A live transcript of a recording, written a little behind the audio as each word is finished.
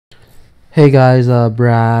Hey guys,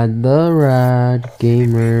 Brad the Rad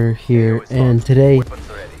Gamer here, and today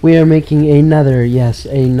we are making another, yes,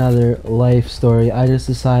 another life story. I just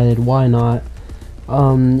decided, why not?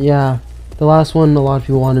 Yeah, the last one, a lot of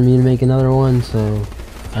people wanted me to make another one, so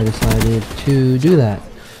I decided to do that.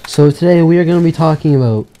 So today we are going to be talking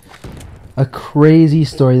about a crazy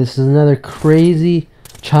story. This is another crazy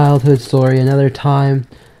childhood story, another time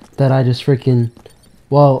that I just freaking,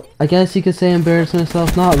 well, I guess you could say embarrassed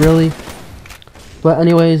myself, not really. But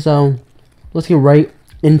anyways, let's get right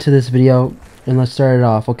into this video and let's start it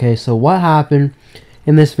off. Okay, so what happened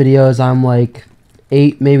in this video is I'm like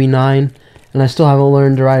 8, maybe 9, and I still haven't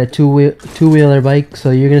learned to ride a two-wheeler bike.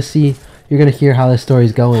 So you're gonna hear how this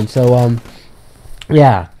story's going. So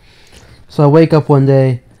yeah. So I wake up one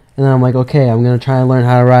day and then I'm like, okay, I'm gonna try and learn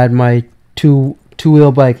how to ride my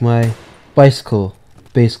two-wheel bike, my bicycle,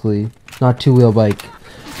 basically, not two-wheel bike.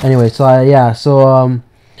 Anyway, so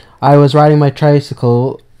I was riding my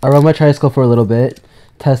tricycle. I rode my tricycle for a little bit,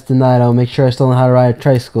 testing that out, make sure I still know how to ride a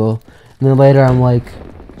tricycle. And then later I'm like,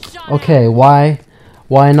 okay, why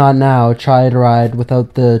not now try to ride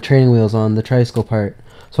without the training wheels on, the tricycle part?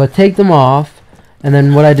 So I take them off, and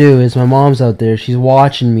then what I do is my mom's out there, she's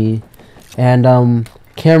watching me, and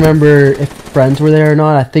can't remember if friends were there or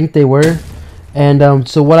not. I think they were. And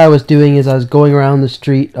so what I was doing is I was going around the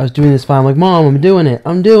street. I was doing this fine. I'm like, Mom, I'm doing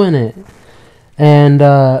it. And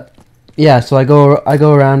yeah, so I go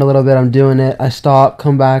around a little bit, I'm doing it, I stop,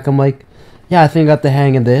 come back, I'm like, yeah, I think I got the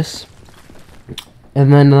hang of this.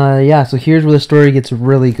 And then yeah, so here's where the story gets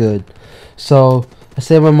really good. So I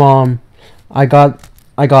say to my mom, I got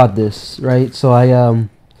this, right? So I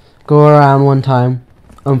go around one time,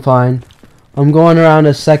 I'm fine. I'm going around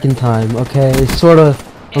a second time, okay? I'm sort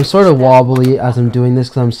of wobbly as I'm doing this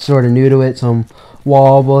because I'm sort of new to it, so I'm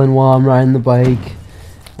wobbling while I'm riding the bike.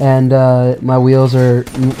 And my wheels are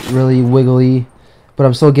really wiggly, but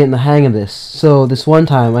I'm still getting the hang of this. So this one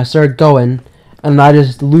time I started going and I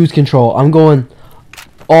just lose control. I'm going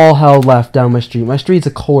all hell left down my street. My street's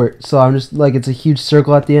a court, so I'm just like, it's a huge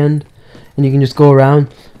circle at the end and you can just go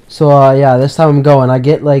around. So yeah, this time I'm going, I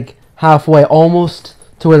get like halfway, almost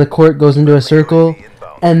to where the court goes into a circle,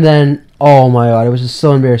 and then oh my god, it was just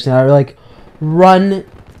so embarrassing. I like run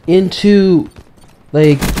into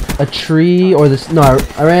like a tree, or this, no, I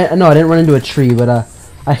didn't run into a tree, but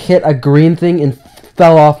I hit a green thing and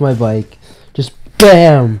fell off my bike. Just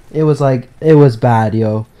bam. It was bad,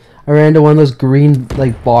 yo. I ran into one of those green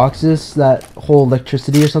like boxes that hold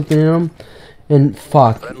electricity or something in them, and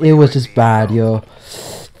fuck, it was just bad, yo.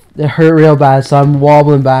 It hurt real bad, so I'm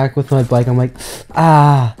wobbling back with my bike. I'm like,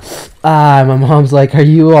 ah. My mom's like, are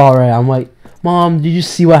you alright? I'm like, Mom, did you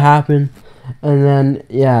see what happened? And then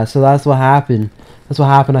yeah, so that's what happened. I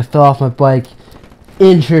fell off my bike,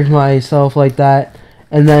 injured myself like that,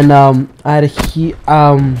 and then I had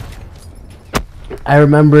I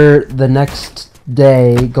remember the next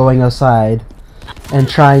day going outside and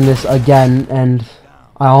trying this again, and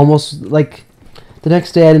I almost, like, the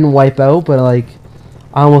next day I didn't wipe out, but like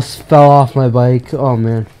I almost fell off my bike. Oh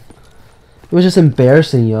man, it was just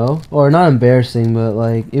embarrassing, yo. Or not embarrassing, but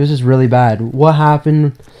like it was just really bad. What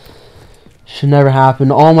happened should never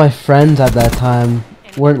happen. All my friends at that time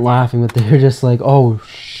weren't laughing, but they were just like, oh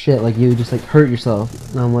shit, like you just like hurt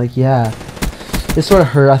yourself. And I'm like, yeah, it sort of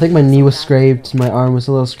hurt. I think my knee was scraped, my arm was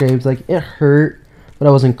a little scraped, like it hurt, but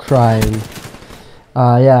I wasn't crying.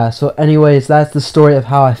 Yeah, so anyways, that's the story of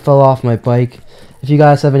how I fell off my bike. If you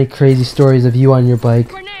guys have any crazy stories of you on your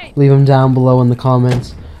bike, leave them down below in the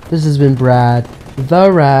comments. This has been Brad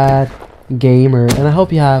the Rad Gamer, and I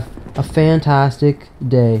hope you have a fantastic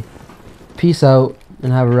day. Peace out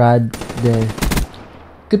and have a rad day.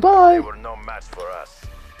 Goodbye. They were no match for us.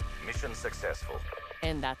 Mission successful.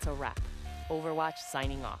 And that's a wrap. Overwatch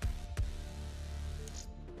signing off.